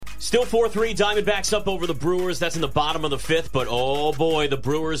Still 4-3, Diamondbacks up over the Brewers. That's in the bottom of the fifth, but oh boy, the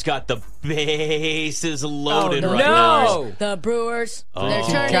Brewers got the bases loaded right now. The Brewers, they're Oh,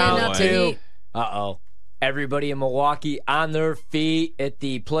 turning up the heat. Uh-oh. Everybody in Milwaukee on their feet at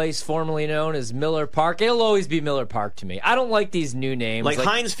the place formerly known as Miller Park. It'll always be Miller Park to me. I don't like these new names. Like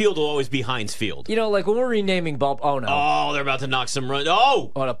Heinz Field will always be Heinz Field. You know, like when we're renaming Oh, they're about to knock some runs.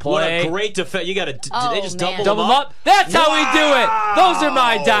 Oh! What a play. What a great defense. You got to. Did they just double Double them up? That's how we do it. Those are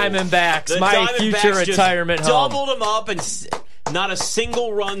my Diamondbacks. The My Diamondbacks future just retirement home. doubled them up and not a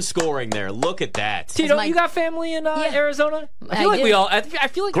single run scoring there. Look at that. Tito, you got family in Arizona? I feel like do. we all. I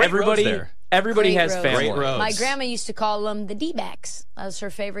feel like Great everybody. roads there. Everybody Great has roads. family. Great roads. My grandma used to call them the D-backs. That was her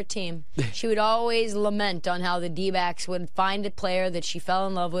favorite team. She would always lament on how the D-backs would find a player that she fell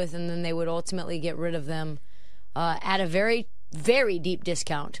in love with, and then they would ultimately get rid of them at a very, very deep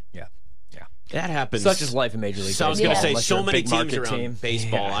discount. Yeah. That happens. Such is life in Major League So I was Baseball. going to say, unless so you're a many big teams market around team.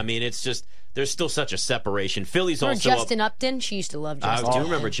 baseball. Yeah. I mean, it's just, there's still such a separation. Philly's Remember also Justin Upton? She used to love Justin. I do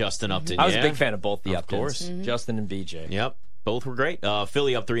remember Justin Upton. I was a yeah. big fan of both the Of Uptons, course. Justin and BJ. Yep. Both were great.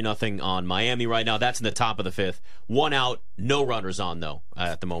 Philly up 3-0 on Miami right now. That's in the top of the fifth. One out, no runners on, though,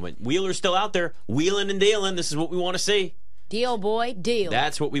 at the moment. Wheeler's still out there, wheeling and dealing. This is what we want to see. Deal, boy, deal.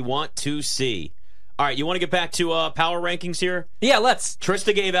 That's what we want to see. All right, you want to get back to power rankings here? Yeah, let's.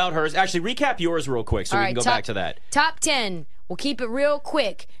 Trista gave out hers. Actually, recap yours real quick so All we right, can go back to that. Top 10. We'll keep it real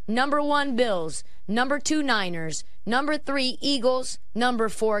quick. Number 1, Bills. Number 2, Niners. Number 3, Eagles. Number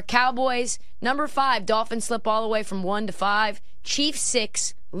 4, Cowboys. Number 5, Dolphins slip all the way from 1 to 5. Chiefs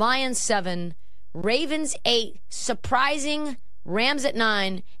 6, Lions 7, Ravens 8, surprising Rams at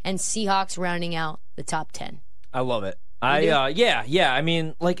 9, and Seahawks rounding out the top 10. I love it. Yeah. I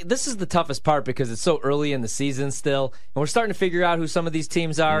mean, like, this is the toughest part because it's so early in the season still, and we're starting to figure out who some of these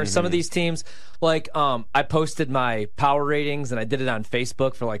teams are. Some of these teams, like, I posted my power ratings, and I did it on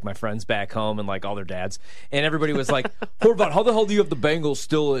Facebook for, like, my friends back home and, like, all their dads, and everybody was like, Horvat, how the hell do you have the Bengals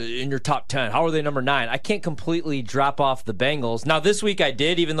still in your top 10? How are they number 9? I can't completely drop off the Bengals. Now, this week I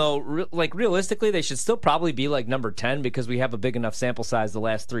did, even though, realistically, they should still probably be, like, number 10 because we have a big enough sample size the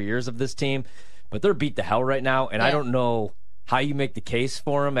last 3 years of this team. But they're beat to hell right now, and I don't know how you make the case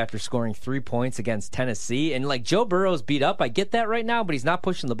for them after scoring 3 points against Tennessee. And, like, Joe Burrow's beat up. I get that right now, but he's not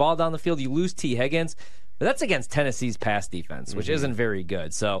pushing the ball down the field. You lose T. Higgins. But that's against Tennessee's pass defense, which isn't very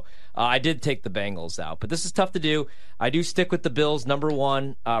good. So I did take the Bengals out. But this is tough to do. I do stick with the Bills, number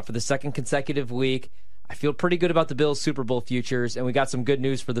 1, for the second consecutive week. I feel pretty good about the Bills' Super Bowl futures, and we got some good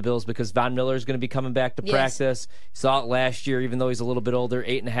news for the Bills because Von Miller is going to be coming back to practice. Saw it last year, even though he's a little bit older,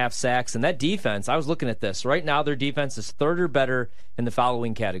 8.5 sacks. And that defense, I was looking at this. Right now, their defense is 3rd or better in the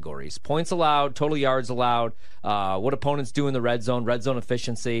following categories. Points allowed, total yards allowed, what opponents do in the red zone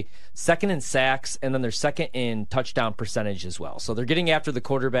efficiency, 2nd in sacks, and then they're 2nd in touchdown percentage as well. So they're getting after the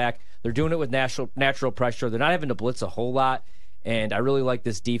quarterback. They're doing it with natural pressure. They're not having to blitz a whole lot. And I really like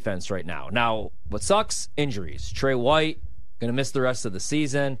this defense right now. Now, what sucks? Injuries. Trey White, going to miss the rest of the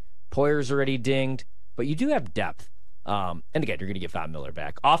season. Poyer's already dinged. But you do have depth. And again, you're going to get Von Miller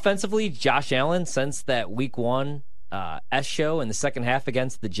back. Offensively, Josh Allen, since that week 1 S-show in the second half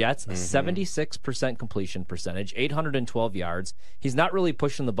against the Jets, 76% completion percentage, 812 yards. He's not really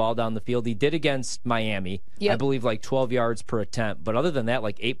pushing the ball down the field. He did against Miami. I believe like 12 yards per attempt. But other than that,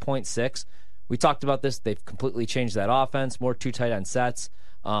 like 8.6. We talked about this. They've completely changed that offense, more 2 tight end sets.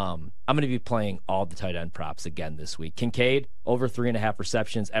 I'm going to be playing all the tight end props again this week. Kincaid, over 3.5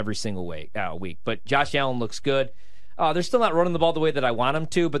 receptions every single week. But Josh Allen looks good. They're still not running the ball the way that I want them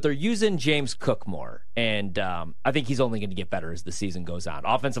to, but they're using James Cook more. And I think he's only going to get better as the season goes on.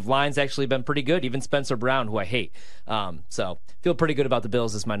 Offensive line's actually been pretty good, even Spencer Brown, who I hate. So feel pretty good about the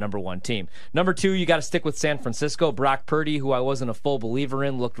Bills as my number 1 team. Number 2, you got to stick with San Francisco. Brock Purdy, who I wasn't a full believer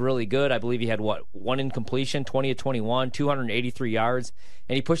in, looked really good. I believe he had, 1 incompletion, 20 of 21, 283 yards,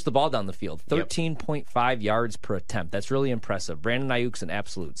 and he pushed the ball down the field. 13.5 yards per attempt. That's really impressive. Brandon Ayuk's an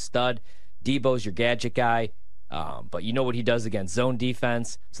absolute stud. Debo's your gadget guy. But you know what he does against zone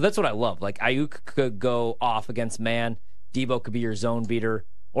defense. So that's what I love. Like, Ayuk could go off against man. Debo could be your zone beater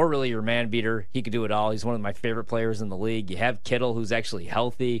or really your man beater. He could do it all. He's one of my favorite players in the league. You have Kittle, who's actually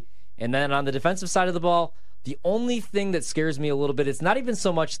healthy. And then on the defensive side of the ball, the only thing that scares me a little bit, it's not even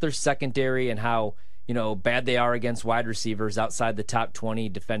so much their secondary and how, bad they are against wide receivers outside the top 20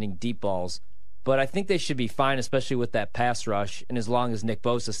 defending deep balls. But I think they should be fine, especially with that pass rush, and as long as Nick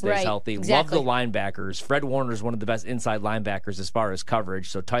Bosa stays healthy. Exactly. Love the linebackers. Fred Warner's one of the best inside linebackers as far as coverage,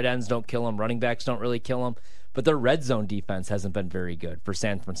 so tight ends don't kill him, running backs don't really kill him. but their red zone defense hasn't been very good for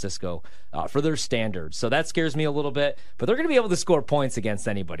San Francisco for their standards. So that scares me a little bit, but they're going to be able to score points against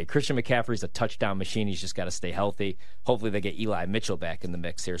anybody. Christian McCaffrey's a touchdown machine. He's just got to stay healthy. Hopefully they get Eli Mitchell back in the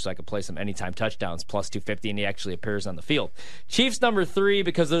mix here so I can play some anytime touchdowns plus 250, and he actually appears on the field. Chiefs number 3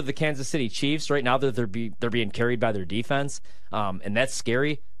 because they're the Kansas City Chiefs. Right now they're being carried by their defense, and that's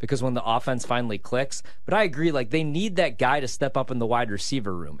scary because when the offense finally clicks. But I agree, like they need that guy to step up in the wide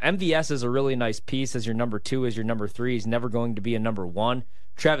receiver room. MVS is a really nice piece as your number 2, as your number 3. He's never going to be a number 1.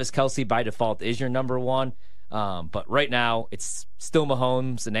 Travis Kelce by default is your number 1. But right now, it's still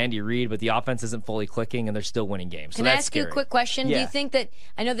Mahomes and Andy Reid, but the offense isn't fully clicking, and they're still winning games. So Can I ask you a quick question? Yeah. Do you think that,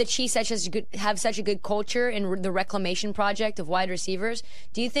 I know the Chiefs have such a good culture in the reclamation project of wide receivers.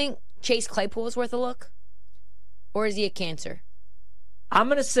 Do you think Chase Claypool is worth a look? Or is he a cancer? I'm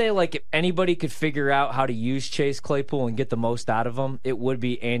going to say, like, if anybody could figure out how to use Chase Claypool and get the most out of him, it would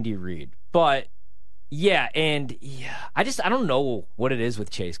be Andy Reid. But yeah, I don't know what it is with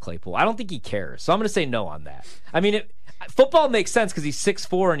Chase Claypool. I don't think he cares. So I'm going to say no on that. I mean, football makes sense because he's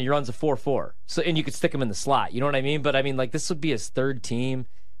 6'4" and he runs a 4.4. So, and you could stick him in the slot. You know what I mean? But I mean, like, this would be his 3rd team.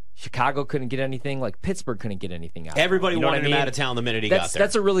 Chicago couldn't get anything. Like, Pittsburgh couldn't get anything out of him. Everybody wanted him out of town the minute he got there.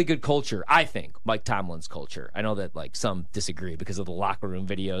 That's a really good culture, I think, Mike Tomlin's culture. I know that, like, some disagree because of the locker room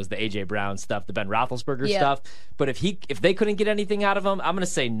videos, the A.J. Brown stuff, the Ben Roethlisberger stuff. But if they couldn't get anything out of him, I'm going to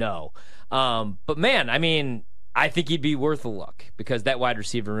say no. But, man, I mean, I think he'd be worth a look because that wide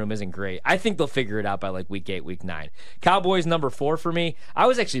receiver room isn't great. I think they'll figure it out by, like, week 8, week 9. Cowboys number 4 for me. I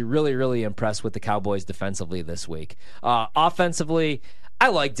was actually really, really impressed with the Cowboys defensively this week. Offensively, I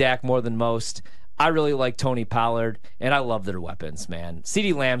like Dak more than most. I really like Tony Pollard, and I love their weapons, man.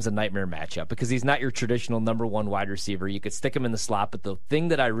 CeeDee Lamb's a nightmare matchup because he's not your traditional number 1 wide receiver. You could stick him in the slot, but the thing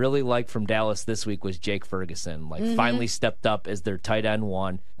that I really liked from Dallas this week was Jake Ferguson. Finally stepped up as their tight end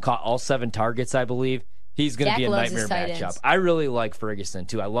 1, caught all 7 targets, I believe. He's going to be a nightmare matchup. I really like Ferguson,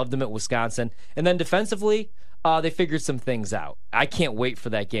 too. I loved him at Wisconsin. And then defensively, they figured some things out. I can't wait for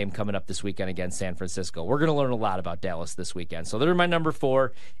that game coming up this weekend against San Francisco. We're going to learn a lot about Dallas this weekend. So they're my number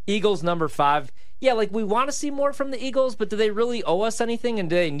 4. Eagles number 5. Yeah, like we want to see more from the Eagles, but do they really owe us anything? And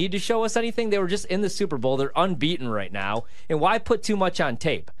do they need to show us anything? They were just in the Super Bowl. They're unbeaten right now. And why put too much on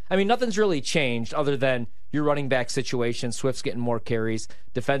tape? I mean, nothing's really changed other than your running back situation. Swift's getting more carries.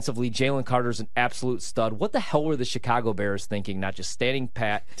 Defensively, Jalen Carter's an absolute stud. What the hell were the Chicago Bears thinking, not just standing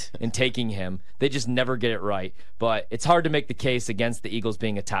pat and taking him? They just never get it right. But it's hard to make the case against the Eagles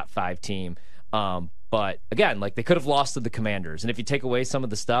being a top 5 team. But again, like they could have lost to the Commanders. And if you take away some of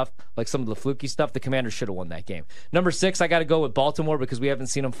the stuff, like some of the fluky stuff, the Commanders should have won that game. Number 6, I got to go with Baltimore because we haven't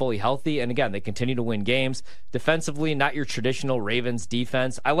seen them fully healthy. And again, they continue to win games. Defensively, not your traditional Ravens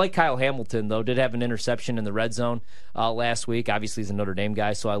defense. I like Kyle Hamilton, though. Did have an interception in the red zone last week. Obviously, he's a Notre Dame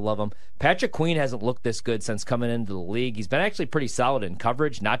guy, so I love him. Patrick Queen hasn't looked this good since coming into the league. He's been actually pretty solid in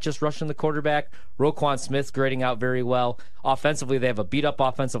coverage, not just rushing the quarterback. Roquan Smith's grading out very well. Offensively, they have a beat-up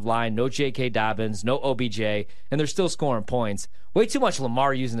offensive line, no J.K. Dobbins, no OBJ, and they're still scoring points. Way too much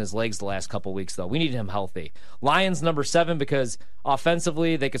Lamar using his legs the last couple weeks, though. We need him healthy. Lions, number 7, because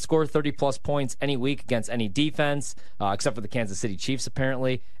offensively, they could score 30-plus points any week against any defense, except for the Kansas City Chiefs,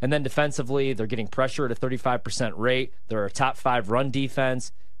 apparently. And then defensively, they're getting pressure at a 35% rate. They're a top 5 run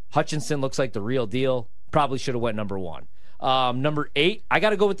defense. Hutchinson looks like the real deal. Probably should have went number 1. Number 8, I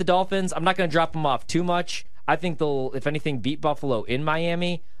got to go with the Dolphins. I'm not going to drop them off too much. I think they'll, if anything, beat Buffalo in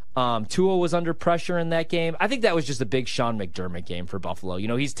Miami. Tua was under pressure in that game. I think that was just a big Sean McDermott game for Buffalo. You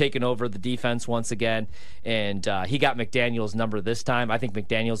know, he's taken over the defense once again, and he got McDaniels' number this time. I think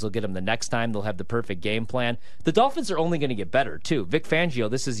McDaniels will get him the next time. They'll have the perfect game plan. The Dolphins are only going to get better, too. Vic Fangio,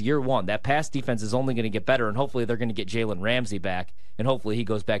 this is year 1. That pass defense is only going to get better, and hopefully they're going to get Jalen Ramsey back, and hopefully he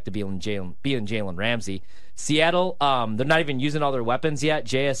goes back to being Jalen Ramsey. Seattle, they're not even using all their weapons yet.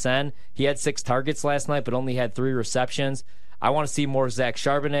 JSN, he had 6 targets last night, but only had 3 receptions. I want to see more Zach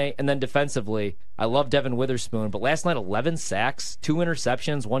Charbonnet. And then defensively, I love Devin Witherspoon. But last night, 11 sacks, 2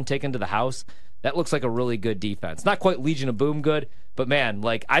 interceptions, 1 taken to the house. That looks like a really good defense. Not quite Legion of Boom good, but man,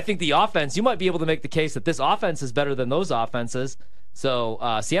 like I think the offense, you might be able to make the case that this offense is better than those offenses. So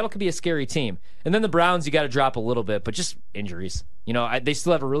Seattle could be a scary team. And then the Browns, you got to drop a little bit, but just injuries. You know, they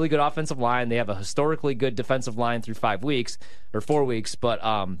still have a really good offensive line. They have a historically good defensive line through 5 weeks or 4 weeks, but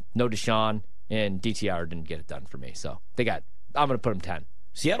no Deshaun. And DTR didn't get it done for me. So I'm going to put them 10.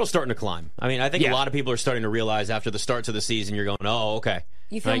 Seattle's starting to climb. I mean, I think a lot of people are starting to realize after the starts of the season, you're going, oh, okay.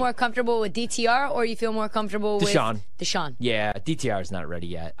 You feel more comfortable with DTR, or you feel more comfortable Deshaun. with Deshaun? Yeah, DTR's not ready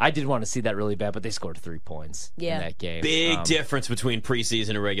yet. I did want to see that really bad, but they scored 3 points in that game. Big difference between preseason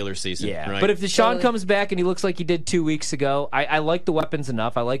and regular season. Yeah, right? but if Deshaun comes back and he looks like he did 2 weeks ago, I like the weapons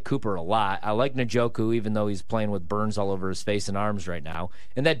enough. I like Cooper a lot. I like Njoku, even though he's playing with burns all over his face and arms right now.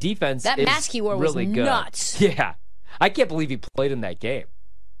 And that defense That is mask he wore was really good. nuts. Yeah. I can't believe he played in that game.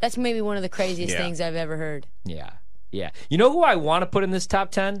 That's maybe one of the craziest things I've ever heard. Yeah. Yeah. You know who I want to put in this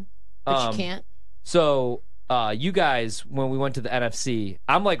top 10? But you can't. So, you guys, when we went to the NFC,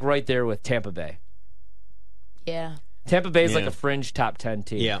 I'm like right there with Tampa Bay. Yeah. Tampa Bay is like a fringe top 10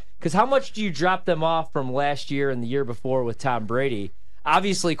 team. Yeah. Because how much do you drop them off from last year and the year before with Tom Brady?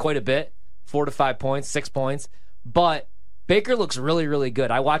 Obviously, quite a bit. 4 to 5 points, 6 points. But Baker looks really, really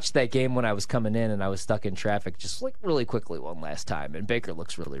good. I watched that game when I was coming in and I was stuck in traffic just like really quickly one last time. And Baker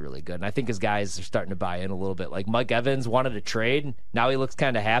looks really, really good. And I think his guys are starting to buy in a little bit. Like Mike Evans wanted to trade. Now he looks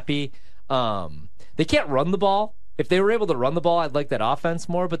kind of happy. They can't run the ball. If they were able to run the ball, I'd like that offense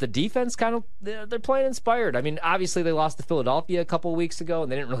more. But the defense they're playing inspired. I mean, obviously they lost to Philadelphia a couple of weeks ago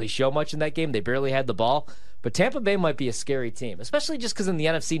and they didn't really show much in that game. They barely had the ball. But Tampa Bay might be a scary team, especially just because in the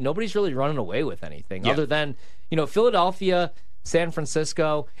NFC, nobody's really running away with anything other than, Philadelphia, San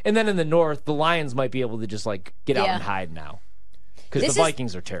Francisco, and then in the North, the Lions might be able to just get out and hide now. Because the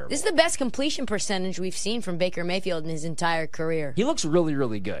Vikings are terrible. This is the best completion percentage we've seen from Baker Mayfield in his entire career. He looks really,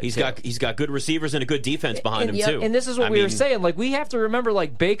 really good. He's got good receivers and a good defense behind him too. And this is what we were saying. We have to remember,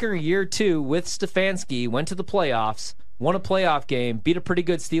 Baker year 2 with Stefanski went to the playoffs, won a playoff game, beat a pretty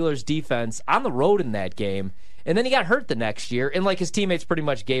good Steelers defense on the road in that game, and then he got hurt the next year, and his teammates pretty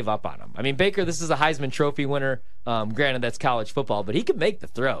much gave up on him. I mean, Baker, this is a Heisman Trophy winner. Granted, that's college football, but he can make the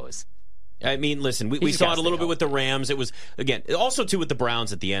throws. I mean, listen, we saw it a little bit with the Rams. It was, again, also, too, with the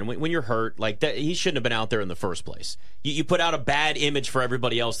Browns at the end. When you're hurt, that, he shouldn't have been out there in the first place. You put out a bad image for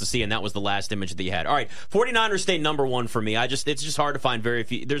everybody else to see, and that was the last image that you had. All right, 49ers stay number 1 for me. It's just hard to find very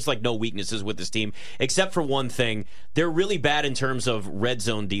few. There's, no weaknesses with this team, except for one thing. They're really bad in terms of red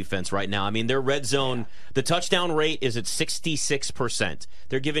zone defense right now. I mean, their red zone, the touchdown rate is at 66%.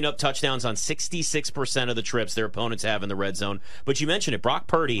 They're giving up touchdowns on 66% of the trips their opponents have in the red zone. But you mentioned it, Brock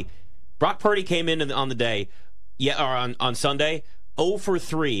Purdy came in on the day, or on Sunday, 0 for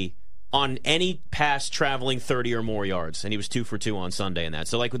 3 on any pass traveling 30 or more yards, and he was 2 for 2 on Sunday in that.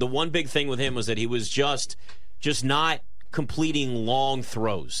 So, the one big thing with him was that he was just not completing long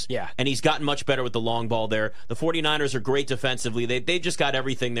throws. Yeah. And he's gotten much better with the long ball there. The 49ers are great defensively. They just got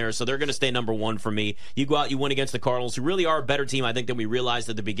everything there, so they're going to stay number 1 for me. You go out, you win against the Cardinals, who really are a better team, I think, than we realized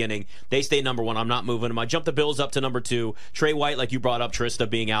at the beginning. They stay number 1. I'm not moving them. I jumped the Bills up to number 2. Trey White, like you brought up, Trista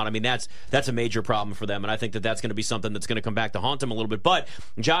being out. I mean, that's a major problem for them, and I think that's going to be something that's going to come back to haunt them a little bit. But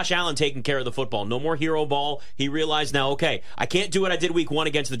Josh Allen taking care of the football. No more hero ball. He realized now, okay, I can't do what I did week 1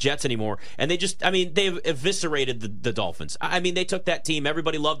 against the Jets anymore. And they've eviscerated the Dolphins. I mean, they took that team.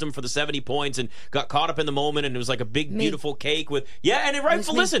 Everybody loved them for the 70 points and got caught up in the moment, and it was like a big, beautiful cake with... Yeah, and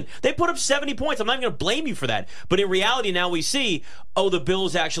rightful, listen, they put up 70 points. I'm not even going to blame you for that. But in reality, now we see, the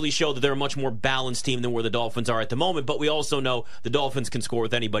Bills actually show that they're a much more balanced team than where the Dolphins are at the moment, but we also know the Dolphins can score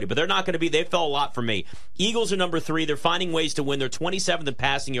with anybody. But they're not going to be... They fell a lot for me. Eagles are number 3. They're finding ways to win. They're 27th in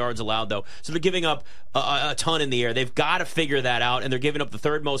passing yards allowed, though, so they're giving up a ton in the air. They've got to figure that out, and they're giving up the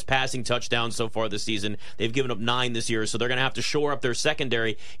 3rd most passing touchdowns so far this season. They've given up 9 this year, so they're going to have to shore up their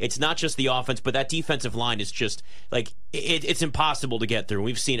secondary. It's not just the offense, but that defensive line is just it's impossible to get through.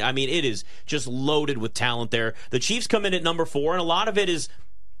 We've seen, it is just loaded with talent there. The Chiefs come in at number 4, and a lot of it is,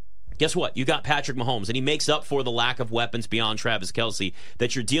 guess what? You got Patrick Mahomes, and he makes up for the lack of weapons beyond Travis Kelce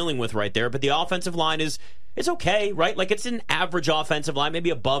that you're dealing with right there. But the offensive line it's okay, right? It's an average offensive line, maybe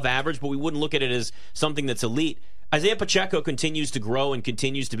above average, but we wouldn't look at it as something that's elite. Isaiah Pacheco continues to grow and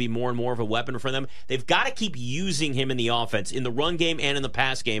continues to be more and more of a weapon for them. They've got to keep using him in the offense, in the run game and in the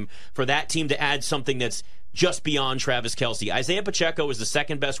pass game, for that team to add something that's just beyond Travis Kelce. Isaiah Pacheco is the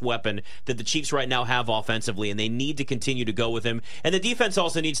 2nd best weapon that the Chiefs right now have offensively, and they need to continue to go with him. And the defense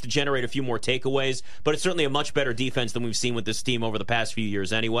also needs to generate a few more takeaways, but it's certainly a much better defense than we've seen with this team over the past few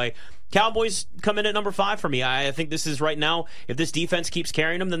years anyway. Cowboys come in at number 5 for me. I think this is right now, if this defense keeps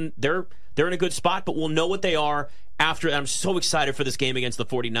carrying them, then they're in a good spot, but we'll know what they are after. I'm so excited for this game against the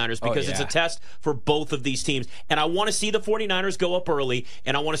 49ers because it's a test for both of these teams. And I want to see the 49ers go up early,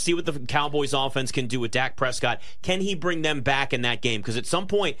 and I want to see what the Cowboys offense can do with Dak Prescott. Can he bring them back in that game? Because at some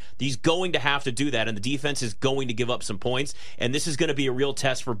point, he's going to have to do that, and the defense is going to give up some points, and this is going to be a real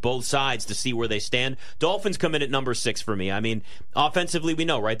test for both sides to see where they stand. Dolphins come in at number 6 for me. I mean, offensively, we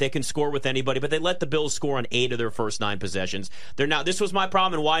know, right? They can score with anybody, but they let the Bills score on 8 of their first 9 possessions. This was my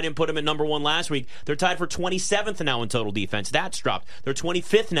problem and why I didn't put them at number 1 last week. They're tied for 27th in now in total defense. That's dropped. They're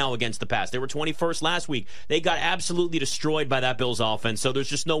 25th now against the pass. They were 21st last week. They got absolutely destroyed by that Bills offense, so there's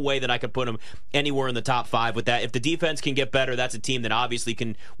just no way that I could put them anywhere in the top 5 with that. If the defense can get better, that's a team that obviously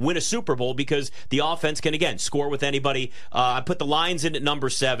can win a Super Bowl because the offense can, again, score with anybody. I put the Lions in at number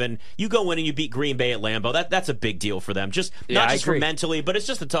 7. You go in and you beat Green Bay at Lambeau. That's a big deal for them. Just not just for mentally, but it's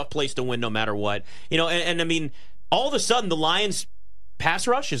just a tough place to win no matter what. And I mean, all of a sudden the Lions pass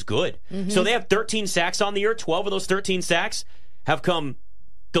rush is good. So they have 13 sacks on the year. 12 of those 13 sacks have come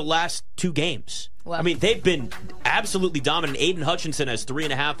the last 2 games. Well, I mean, they've been absolutely dominant. Aiden Hutchinson has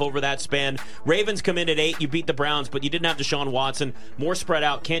 3.5 over that span. Ravens come in at 8. You beat the Browns, but you didn't have Deshaun Watson. More spread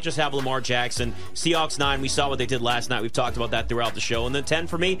out. Can't just have Lamar Jackson. Seahawks 9. We saw what they did last night. We've talked about that throughout the show. And then 10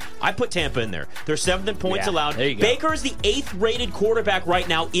 for me, I put Tampa in there. They're 7th in points allowed. Baker is the 8th rated quarterback right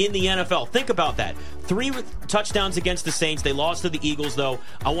now in the NFL. Think about that. 3 touchdowns against the Saints. They lost to the Eagles, though.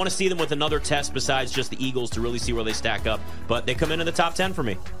 I want to see them with another test besides just the Eagles to really see where they stack up. But they come in the top 10 for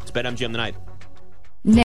me. It's BetMGM tonight.